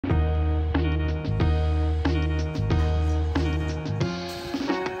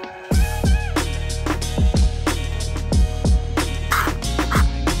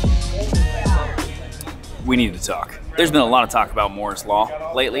we need to talk. There's been a lot of talk about Moore's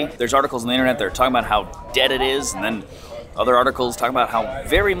Law lately. There's articles on the internet that are talking about how dead it is, and then other articles talking about how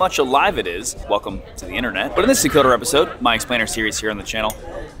very much alive it is. Welcome to the internet. But in this decoder episode, my explainer series here on the channel,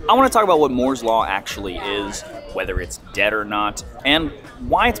 I want to talk about what Moore's Law actually is, whether it's dead or not, and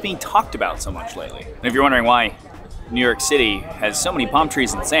why it's being talked about so much lately. And if you're wondering why New York City has so many palm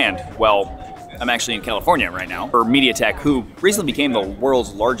trees and sand, well, I'm actually in California right now for MediaTek, who recently became the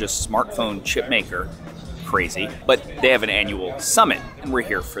world's largest smartphone chip maker. Crazy, but they have an annual summit, and we're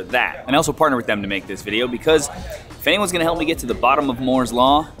here for that. And I also partner with them to make this video because if anyone's gonna help me get to the bottom of Moore's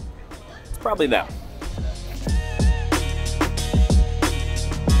Law, it's probably them.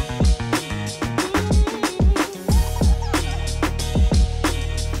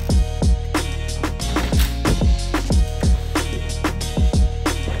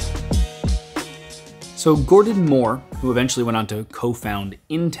 So Gordon Moore, who eventually went on to co-found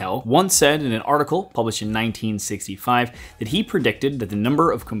Intel, once said in an article published in 1965 that he predicted that the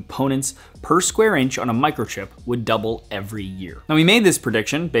number of components per square inch on a microchip would double every year. Now, he made this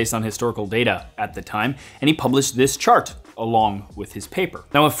prediction based on historical data at the time, and he published this chart along with his paper.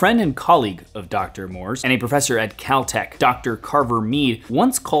 Now, a friend and colleague of Dr. Moore's and a professor at Caltech, Dr. Carver Mead,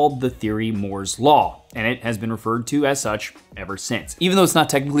 once called the theory Moore's Law, and it has been referred to as such ever since. Even though it's not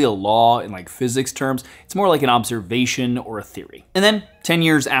technically a law in like physics terms, it's more like an observation or a theory. And then 10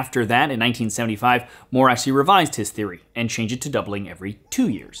 years after that, in 1975, Moore actually revised his theory and changed it to doubling every 2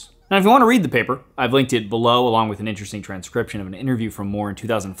 years. Now, if you want to read the paper, I've linked it below along with an interesting transcription of an interview from Moore in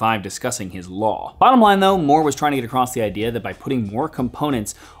 2005 discussing his law. Bottom line though, Moore was trying to get across the idea that by putting more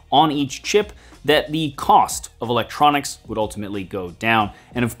components on each chip, that the cost of electronics would ultimately go down,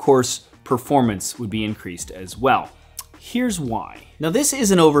 and of course, performance would be increased as well. Here's why. Now, this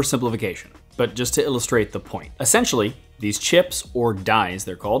is an oversimplification, but just to illustrate the point. Essentially, these chips, or dies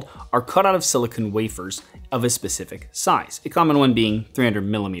they're called, are cut out of silicon wafers of a specific size, a common one being 300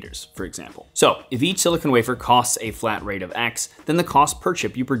 millimeters, for example. So if each silicon wafer costs a flat rate of X, then the cost per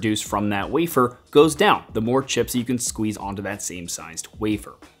chip you produce from that wafer goes down, the more chips you can squeeze onto that same sized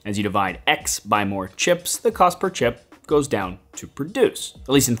wafer. As you divide X by more chips, the cost per chip goes down to produce. At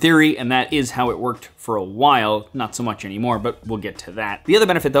least in theory, and that is how it worked for a while, not so much anymore, but we'll get to that. The other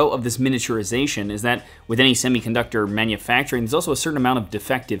benefit though of this miniaturization is that with any semiconductor manufacturing, there's also a certain amount of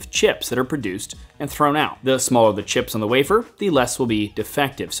defective chips that are produced and thrown out. The smaller the chips on the wafer, the less will be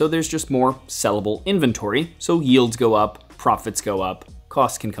defective. So there's just more sellable inventory, so yields go up, profits go up,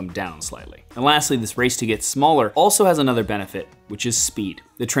 costs can come down slightly. And lastly, this race to get smaller also has another benefit, which is speed.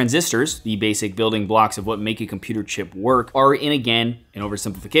 The transistors, the basic building blocks of what make a computer chip work, are in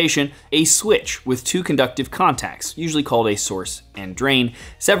oversimplification, a switch with two conductive contacts, usually called a source and drain,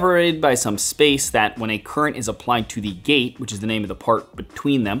 separated by some space that when a current is applied to the gate, which is the name of the part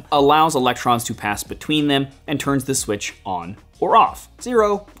between them, allows electrons to pass between them and turns the switch on or off,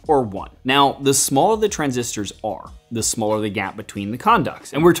 0 or 1. Now, the smaller the transistors are, the smaller the gap between the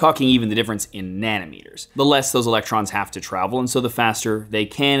conducts. And we're talking even the difference in nanometers. The less those electrons have to travel, and so the faster they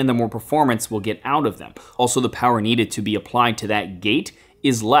can and the more performance will get out of them. Also, the power needed to be applied to that gate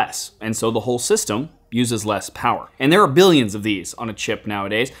is less, and so the whole system uses less power. And there are billions of these on a chip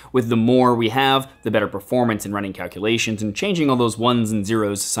nowadays. With the more we have, the better performance in running calculations and changing all those ones and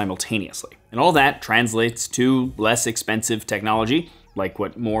zeros simultaneously. And all that translates to less expensive technology, like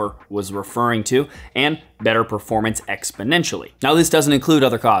what Moore was referring to, and better performance exponentially. Now, this doesn't include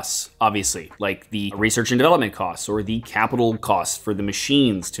other costs, obviously, like the research and development costs or the capital costs for the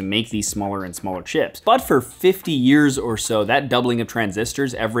machines to make these smaller and smaller chips. But for 50 years or so, that doubling of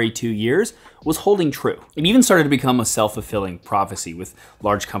transistors every 2 years was holding true. It even started to become a self-fulfilling prophecy, with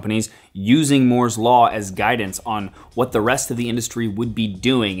large companies using Moore's Law as guidance on what the rest of the industry would be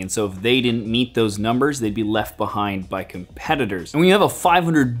doing. And so if they didn't meet those numbers, they'd be left behind by competitors. And when you have a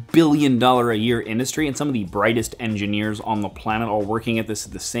 $500 billion a year industry and some of the brightest engineers on the planet all working at this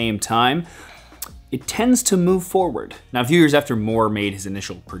at the same time, it tends to move forward. Now, a few years after Moore made his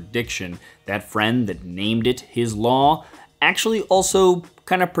initial prediction, that friend that named it his law actually also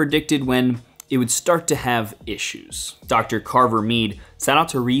kind of predicted when it would start to have issues. Dr. Carver Mead set out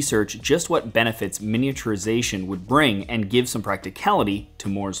to research just what benefits miniaturization would bring and give some practicality to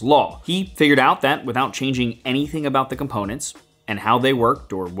Moore's Law. He figured out that without changing anything about the components, and how they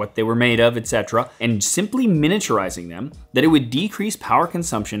worked or what they were made of, etc., and simply miniaturizing them, that it would decrease power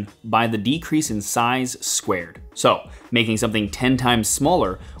consumption by the decrease in size squared. So, making something 10 times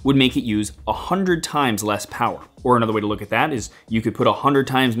smaller would make it use 100 times less power. Or another way to look at that is you could put 100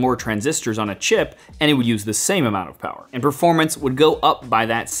 times more transistors on a chip and it would use the same amount of power. And performance would go up by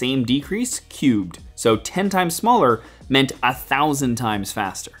that same decrease cubed. So 10 times smaller meant 1,000 times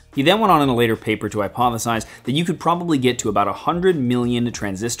faster. He then went on in a later paper to hypothesize that you could probably get to about 100 million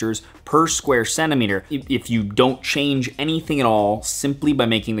transistors per square centimeter if you don't change anything at all simply by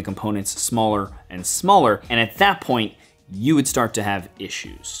making the components smaller and smaller, and at that point, you would start to have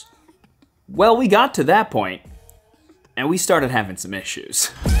issues. Well, we got to that point, and we started having some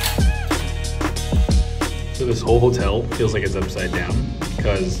issues. So this whole hotel feels like it's upside down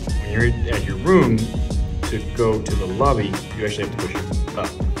because when you're at your room, to go to the lobby, you actually have to push it up.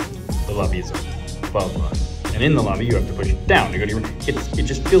 The lobby is above us. And in the lobby, you have to push it down to go to your room. It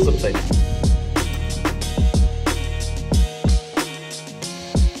just feels upside down.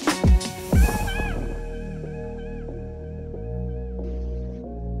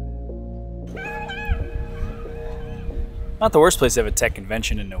 Not the worst place to have a tech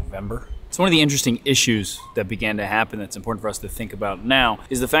convention in November. So one of the interesting issues that began to happen that's important for us to think about now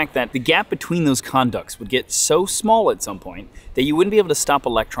is the fact that the gap between those conducts would get so small at some point that you wouldn't be able to stop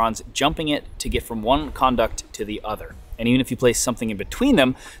electrons jumping it to get from one conduct to the other. And even if you place something in between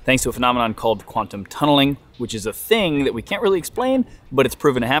them, thanks to a phenomenon called quantum tunneling, which is a thing that we can't really explain, but it's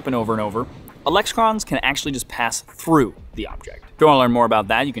proven to happen over and over, electrons can actually just pass through the object. If you want to learn more about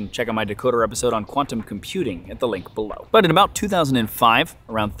that, you can check out my Decoder episode on quantum computing at the link below. But in about 2005,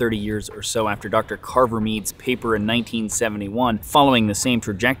 around 30 years or so after Dr. Carver Mead's paper in 1971, following the same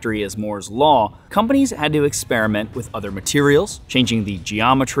trajectory as Moore's law, companies had to experiment with other materials, changing the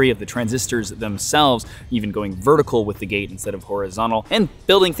geometry of the transistors themselves, even going vertical with the gate instead of horizontal, and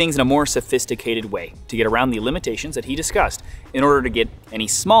building things in a more sophisticated way to get around the limitations that he discussed in order to get any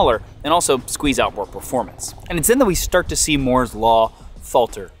smaller and also squeeze out more performance. And it's then that we start to see Moore's law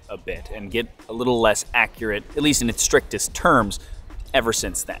falter a bit and get a little less accurate, at least in its strictest terms, ever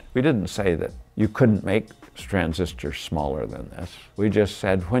since then. We didn't say that you couldn't make transistors smaller than this. We just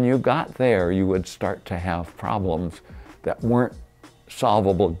said when you got there, you would start to have problems that weren't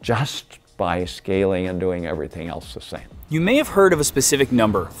solvable just by scaling and doing everything else the same. You may have heard of a specific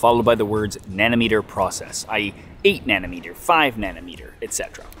number followed by the words nanometer process, i.e. 8 nanometer, 5 nanometer,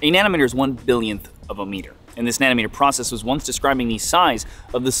 etc. A nanometer is 1/1000th of a meter. And this nanometer process was once describing the size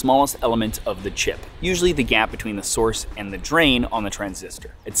of the smallest element of the chip, usually the gap between the source and the drain on the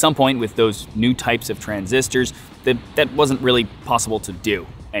transistor. At some point with those new types of transistors, that wasn't really possible to do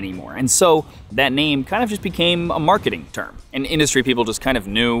anymore. And so that name kind of just became a marketing term. And industry people just kind of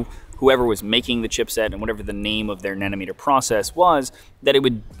knew whoever was making the chipset and whatever the name of their nanometer process was, that it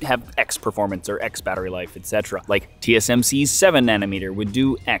would have X performance or X battery life, etc. Like TSMC's 7 nanometer would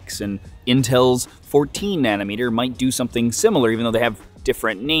do X, and Intel's 14 nanometer might do something similar, even though they have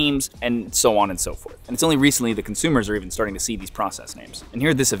different names, and so on and so forth. And it's only recently the consumers are even starting to see these process names. And here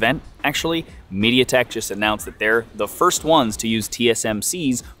at this event, actually, MediaTek just announced that they're the first ones to use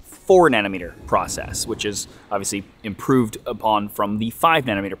TSMC's 4 nanometer process, which is obviously improved upon from the 5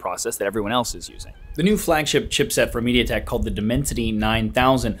 nanometer process that everyone else is using. The new flagship chipset from MediaTek, called the Dimensity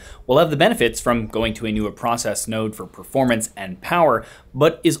 9000, will have the benefits from going to a newer process node for performance and power,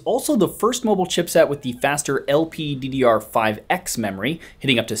 but is also the first mobile chipset with the faster LPDDR5X memory,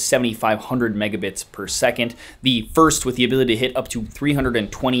 hitting up to 7,500 megabits per second, the first with the ability to hit up to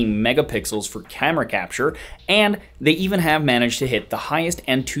 320 megapixels for camera capture, and they even have managed to hit the highest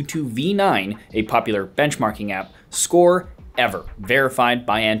Antutu V9, a popular benchmarking app, score ever, verified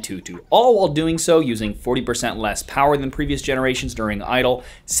by Antutu, all while doing so using 40% less power than previous generations during idle,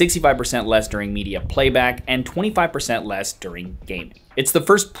 65% less during media playback, and 25% less during gaming. It's the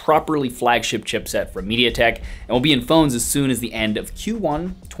first properly flagship chipset from MediaTek and will be in phones as soon as the end of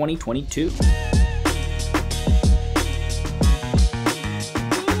Q1 2022.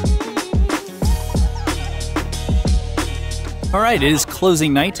 All right, it is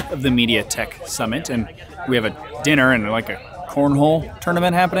closing night of the MediaTek Summit, and we have a dinner and like a cornhole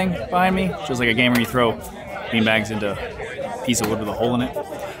tournament happening behind me. Just like a game where you throw beanbags into a piece of wood with a hole in it.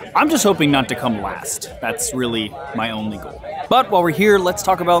 I'm just hoping not to come last. That's really my only goal. But while we're here, let's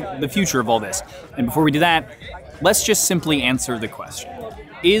talk about the future of all this. And before we do that, let's just simply answer the question.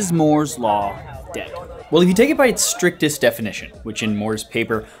 Is Moore's law dead? Well, if you take it by its strictest definition, which in Moore's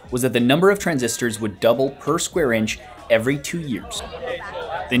paper was that the number of transistors would double per square inch every 2 years,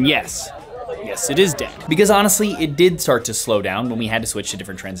 then yes, it is dead. Because honestly, it did start to slow down when we had to switch to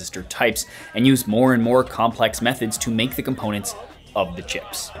different transistor types and use more and more complex methods to make the components of the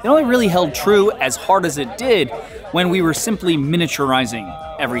chips. It only really held true as hard as it did when we were simply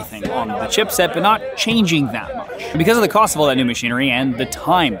miniaturizing everything on the chipset, but not changing that much. And because of the cost of all that new machinery and the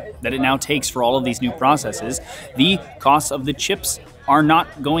time that it now takes for all of these new processes, the costs of the chips are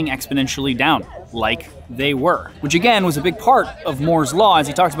not going exponentially down like they were, which again was a big part of Moore's law, as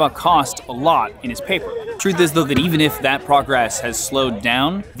he talks about cost a lot in his paper. Truth is though that even if that progress has slowed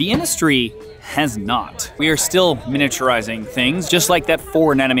down, the industry has not. We are still miniaturizing things, just like that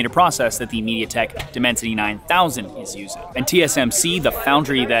 4nm process that the MediaTek Dimensity 9000 is using. And TSMC, the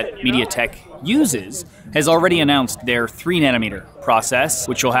foundry that MediaTek uses, has already announced their 3nm process,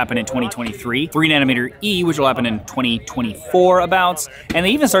 which will happen in 2023, 3nm which will happen in 2024 abouts, and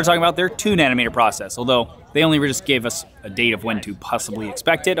they even started talking about their 2nm process, although they only just gave us a date of when to possibly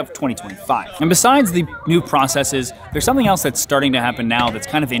expect it, of 2025. And besides the new processes, there's something else that's starting to happen now that's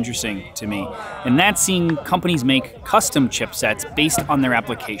kind of interesting to me, and that's seeing companies make custom chipsets based on their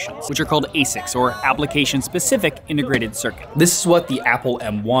applications, which are called ASICs, or Application-Specific Integrated Circuit. This is what the Apple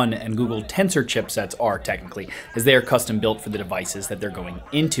M1 and Google Tensor chipsets are technically, as they are custom built for the devices that they're going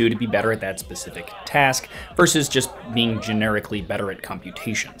into to be better at that specific task, versus just being generically better at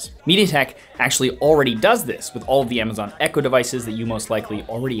computations. MediaTek actually already does this with all of the Amazon Echo devices that you most likely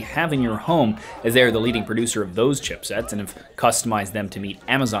already have in your home, as they are the leading producer of those chipsets and have customized them to meet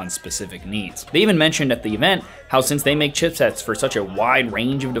Amazon's specific needs. They even mentioned at the event how since they make chipsets for such a wide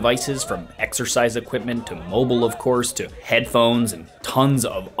range of devices, from exercise equipment to mobile of course, to headphones and tons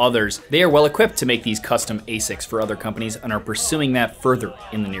of others, they are well equipped to make these custom ASICs for other companies and are pursuing that further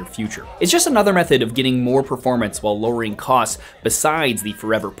in the near future. It's just another method of getting more performance while lowering costs, besides the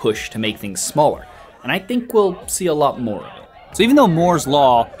forever push to make things smaller. And I think we'll see a lot more of it. So even though Moore's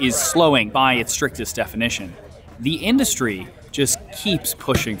law is slowing by its strictest definition, the industry just keeps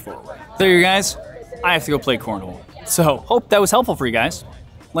pushing forward. So you guys, I have to go play cornhole. So hope that was helpful for you guys.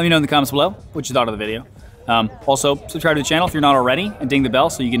 Let me know in the comments below what you thought of the video. Also, subscribe to the channel if you're not already, and ding the bell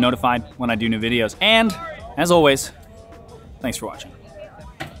so you get notified when I do new videos. And as always, thanks for watching.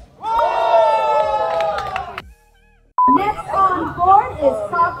 Next on board is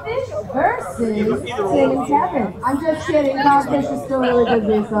Cogfish versus Tim and Kevin. I'm just kidding. Cogfish is still really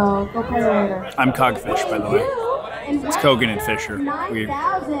busy, so go play later. I'm Cogfish, by the way. It's Kogan and Fisher.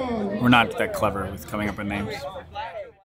 We're not that clever with coming up with names.